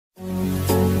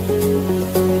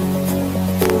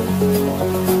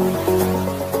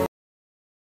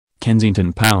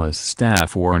Kensington Palace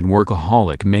staff warned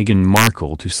workaholic Meghan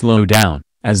Markle to slow down,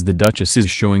 as the Duchess is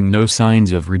showing no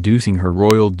signs of reducing her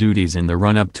royal duties in the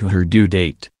run-up to her due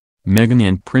date. Meghan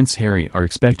and Prince Harry are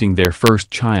expecting their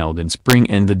first child in spring,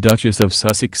 and the Duchess of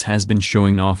Sussex has been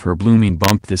showing off her blooming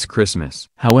bump this Christmas.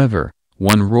 However,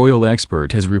 one royal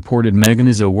expert has reported Meghan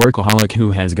is a workaholic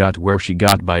who has got where she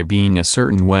got by being a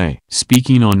certain way.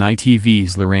 Speaking on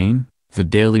ITV's Lorraine, the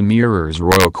Daily Mirror's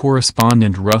royal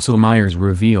correspondent Russell Myers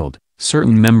revealed,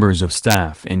 certain members of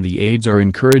staff and the aides are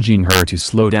encouraging her to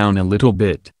slow down a little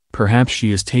bit. Perhaps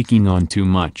she is taking on too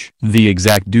much. The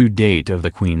exact due date of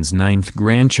the Queen's 9th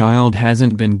grandchild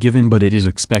hasn't been given, but it is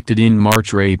expected in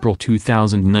March or April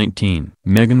 2019.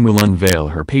 Meghan will unveil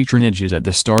her patronages at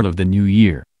the start of the new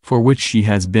year, for which she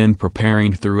has been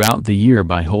preparing throughout the year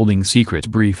by holding secret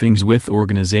briefings with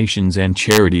organizations and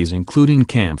charities including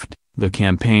KENSINGTON, the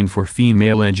Campaign for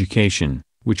Female Education,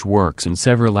 which works in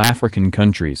several African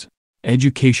countries.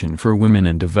 Education for women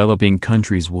in developing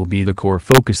countries will be the core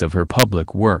focus of her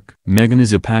public work. Meghan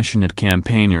is a passionate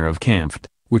campaigner of KENSINGTON,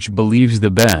 which believes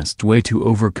the best way to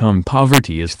overcome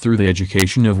poverty is through the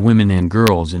education of women and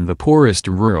girls in the poorest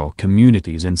rural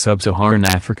communities in sub-Saharan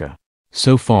Africa.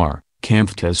 So far,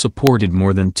 KENSINGTON has supported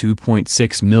more than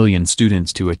 2.6 million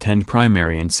students to attend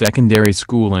primary and secondary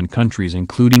school in countries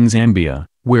including Zambia,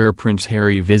 where Prince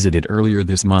Harry visited earlier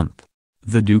this month.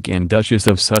 The Duke and Duchess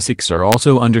of Sussex are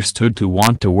also understood to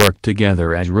want to work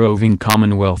together as roving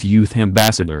Commonwealth Youth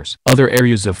Ambassadors. Other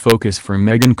areas of focus for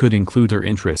Meghan could include her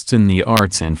interests in the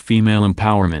arts and female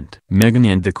empowerment. Meghan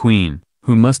and the Queen,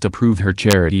 who must approve her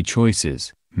charity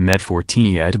choices, met for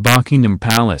tea at Buckingham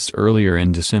Palace earlier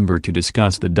in December to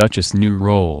discuss the Duchess' new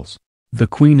roles. The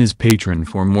Queen is patron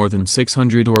for more than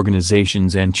 600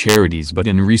 organizations and charities, but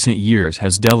in recent years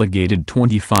has delegated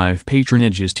 25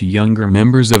 patronages to younger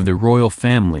members of the royal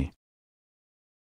family.